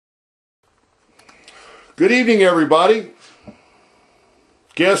Good evening, everybody.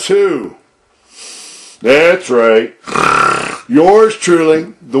 Guess who? That's right. Yours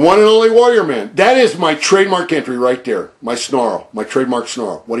truly, the one and only Warrior Man. That is my trademark entry right there. My snarl. My trademark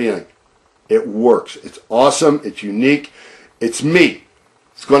snarl. What do you think? It works. It's awesome. It's unique. It's me.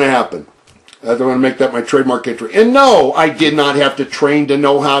 It's going to happen. I'm going to make that my trademark entry. And no, I did not have to train to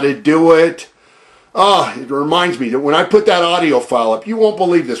know how to do it. It reminds me that when I put that audio file up, you won't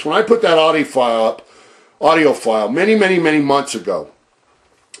believe this. When I put that audio file many, many, many months ago,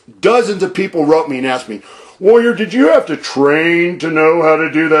 dozens of people wrote me and asked me, Warrior, did you have to train to know how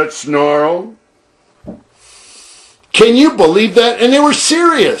to do that snarl? Can you believe that? And they were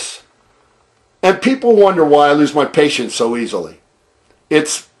serious. And people wonder why I lose my patience so easily.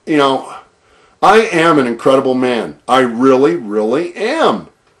 It's, I am an incredible man. I really, really am.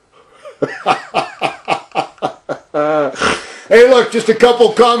 Hey, look, just a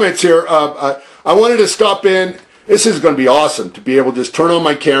couple comments here. I wanted to stop in. This is going to be awesome to be able to just turn on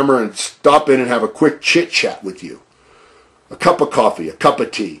my camera and stop in and have a quick chit-chat with you. A cup of coffee, a cup of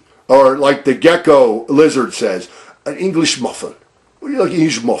tea. Or like the gecko lizard says, an English muffin. What do you like,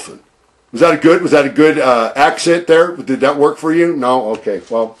 English muffin? Was that a good accent there? Did that work for you? No? Okay.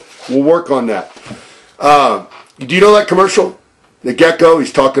 Well, we'll work on that. Do you know that commercial? The gecko,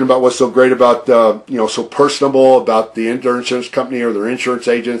 he's talking about what's so great about, so personable about the insurance company or their insurance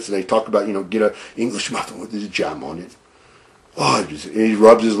agents. And they talk about, get an English muffin with a jam on it. Oh, he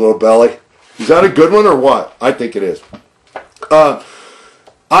rubs his little belly. Is that a good one or what? I think it is. I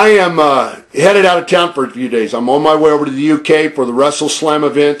am headed out of town for a few days. I'm on my way over to the UK for the Wrestle Slam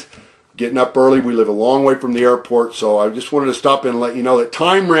event. Getting up early. We live a long way from the airport. So I just wanted to stop in and let you know that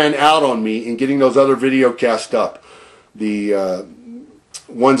time ran out on me in getting those other video casts up. The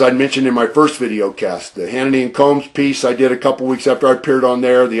ones I mentioned in my first video cast. The Hannity and Combs piece I did a couple weeks after I appeared on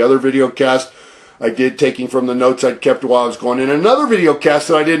there. The other video cast I did taking from the notes I'd kept while I was going in. Another video cast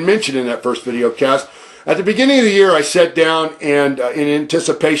that I didn't mention in that first video cast. At the beginning of the year, I sat down and in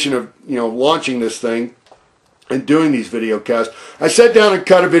anticipation of launching this thing and doing these video casts, I sat down and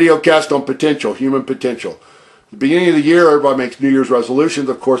cut a video cast on potential, human potential. At the beginning of the year, everybody makes New Year's resolutions.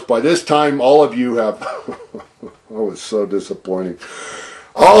 Of course, by this time, all of you have... Oh, it's so disappointing.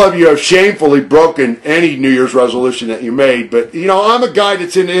 All of you have shamefully broken any New Year's resolution that you made. But, I'm a guy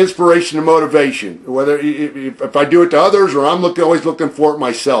that's into inspiration and motivation. Whether if I do it to others or I'm always looking for it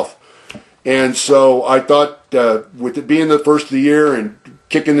myself. And so I thought with it being the first of the year and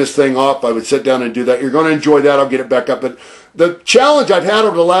kicking this thing off, I would sit down and do that. You're going to enjoy that. I'll get it back up. But the challenge I've had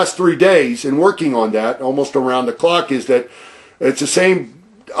over the last 3 days in working on that, almost around the clock, is that it's the same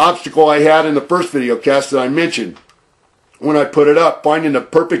obstacle I had in the first video cast that I mentioned when I put it up, finding the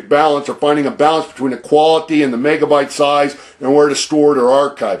perfect balance or finding a balance between the quality and the megabyte size and where to store it or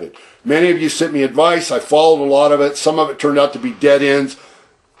archive it. Many of you sent me advice. I followed a lot of it. Some of it turned out to be dead ends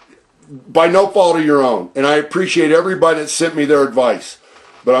by no fault of your own. And I appreciate everybody that sent me their advice.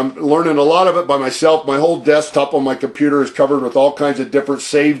 But I'm learning a lot of it by myself. My whole desktop on my computer is covered with all kinds of different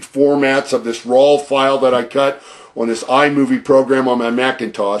saved formats of this raw file that I cut on this iMovie program on my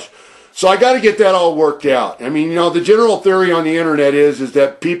Macintosh. So I got to get that all worked out. I mean, the general theory on the internet is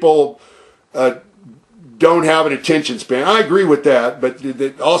that people don't have an attention span. I agree with that,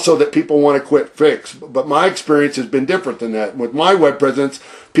 but also that people want a quick fix. But my experience has been different than that. With my web presence,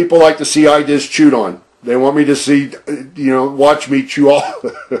 people like to see ideas chewed on. They want me to see, watch me chew all.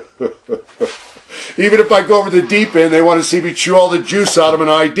 Even if I go over the deep end, they want to see me chew all the juice out of an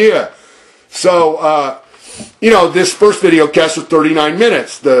idea. So, this first video cast was 39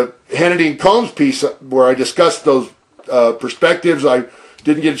 minutes. The Hannity and Combs piece where I discussed those perspectives, I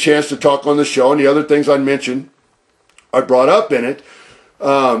didn't get a chance to talk on the show, and the other things I mentioned, I brought up in it.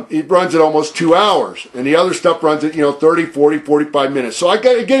 It runs at almost 2 hours, and the other stuff runs at 30, 40, 45 minutes. So I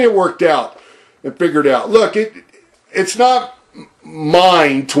got to get it worked out and figured out. Look, it's not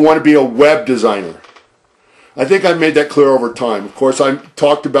mine to want to be a web designer. I think I made that clear over time. Of course, I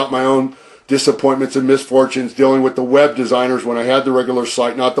talked about my own disappointments and misfortunes dealing with the web designers when I had the regular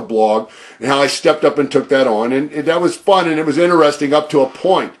site, not the blog, and how I stepped up and took that on. And that was fun and it was interesting up to a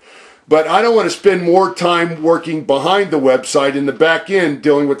point. But I don't want to spend more time working behind the website in the back end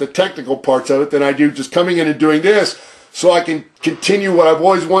dealing with the technical parts of it than I do just coming in and doing this so I can continue what I've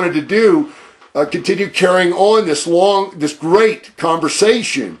always wanted to do, continue carrying on this great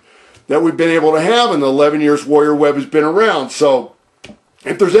conversation that we've been able to have in the 11 years Warrior Web has been around. So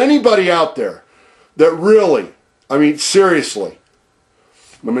if there's anybody out there that really, seriously,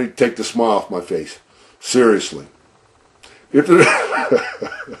 let me take the smile off my face. Seriously. If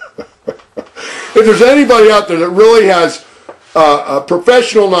there's anybody out there that really has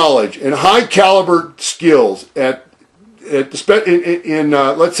professional knowledge and high caliber skills at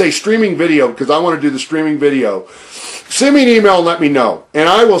let's say streaming video, because I want to do the streaming video, send me an email and let me know, and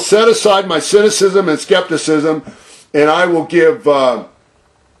I will set aside my cynicism and skepticism, and I will give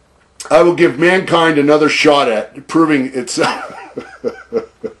mankind another shot at proving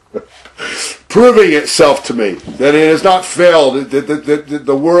proving itself to me that it has not failed, that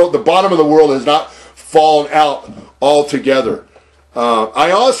the world, the bottom of the world has not fallen out altogether.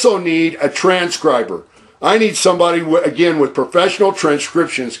 I also need a transcriber. I need somebody, again, with professional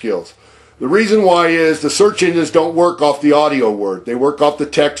transcription skills. The reason why is the search engines don't work off the audio word. They work off the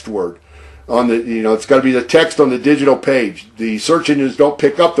text word. On the, it's got to be the text on the digital page. The search engines don't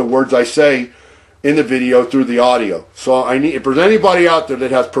pick up the words I say in the video through the audio. So I need, if there's anybody out there that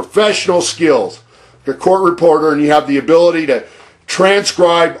has professional skills, like a court reporter, and you have the ability to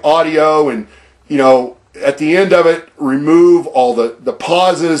transcribe audio and, at the end of it, remove all the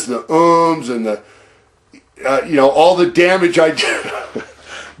pauses, the ums, and the all the damage I do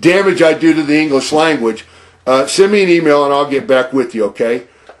to the English language, send me an email and I'll get back with you, okay?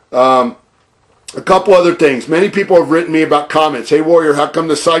 A couple other things. Many people have written me about comments. Hey, Warrior, how come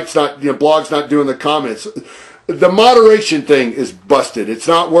the site's not, blog's not doing the comments? The moderation thing is busted. It's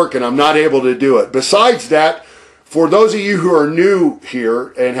not working. I'm not able to do it. Besides that, for those of you who are new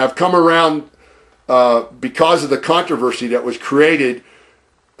here and have come around because of the controversy that was created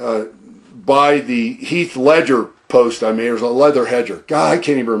by the Heath Ledger post I made. It was a Leather Hedger. God, I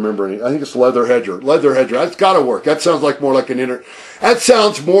can't even remember any. I think it's Leather Hedger. Leather Hedger. That's got to work. That sounds like more like that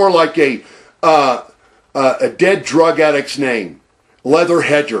sounds more like a dead drug addict's name. Leather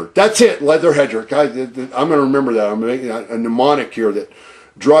Hedger. That's it. Leather Hedger. God, I'm going to remember that. I'm making a mnemonic here that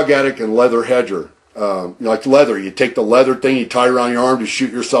drug addict and Leather Hedger. Like leather. You take the leather thing, you tie around your arm to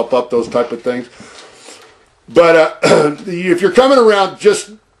shoot yourself up, those type of things. But if you're coming around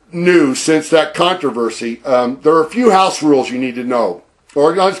just new since that controversy, there are a few house rules you need to know.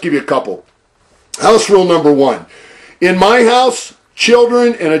 Or I'll just give you a couple. House rule number 1. In my house,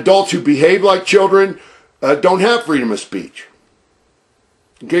 children and adults who behave like children don't have freedom of speech.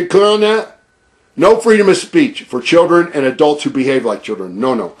 Get clear on that? No freedom of speech for children and adults who behave like children.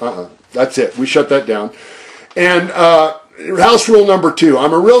 No. That's it. We shut that down. And house rule number 2.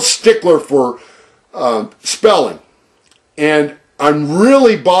 I'm a real stickler for spelling. And I'm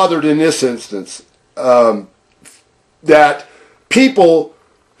really bothered in this instance that people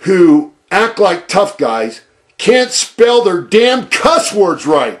who act like tough guys can't spell their damn cuss words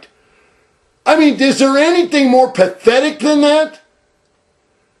right. I mean, is there anything more pathetic than that?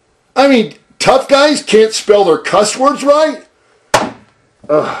 I mean, tough guys can't spell their cuss words right?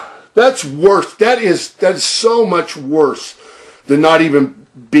 That's worse. That is so much worse than not even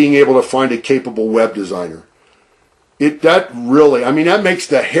being able to find a capable web designer. That makes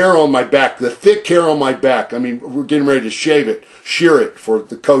the hair on my back, the thick hair on my back. I mean, we're getting ready to shear it for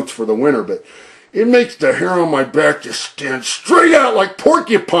the coats for the winter, but it makes the hair on my back just stand straight out like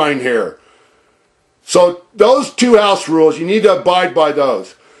porcupine hair. So those 2 house rules, you need to abide by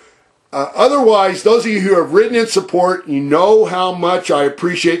those. Otherwise, those of you who have written in support, you know how much I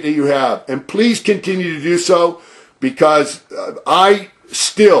appreciate that you have. And please continue to do so, because I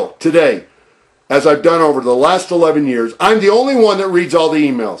still, today, as I've done over the last 11 years, I'm the only one that reads all the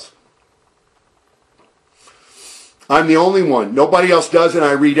emails. I'm the only one. Nobody else does, and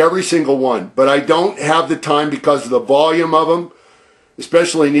I read every single one. But I don't have the time because of the volume of them,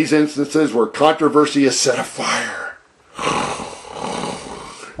 especially in these instances where controversy is set afire.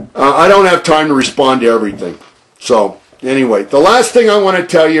 I don't have time to respond to everything. So, anyway, the last thing I want to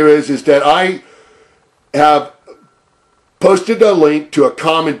tell you is that I have posted a link to a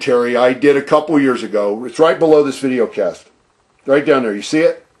commentary I did a couple years ago. It's right below this video cast. Right down there. You see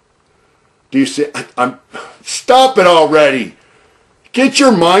it? Do you see it? Stop it already. Get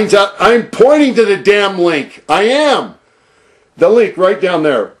your minds out. I'm pointing to the damn link. I am. The link right down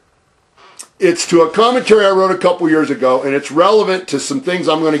there. It's to a commentary I wrote a couple years ago, and it's relevant to some things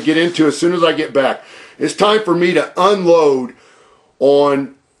I'm going to get into as soon as I get back. It's time for me to unload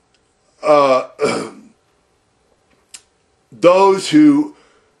on those who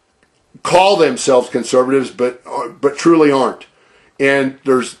call themselves conservatives but truly aren't. And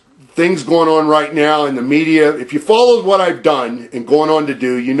there's things going on right now in the media. If you followed what I've done and going on to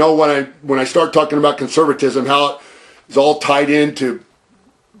do, you know when I start talking about conservatism, how it is all tied into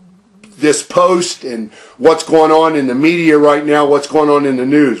this post and what's going on in the media right now, what's going on in the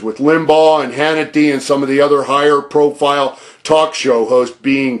news with Limbaugh and Hannity and some of the other higher profile talk show hosts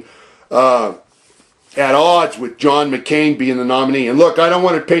being at odds with John McCain being the nominee. And look, I don't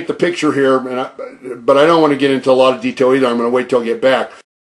want to paint the picture here, but I don't want to get into a lot of detail either. I'm going to wait till I get back.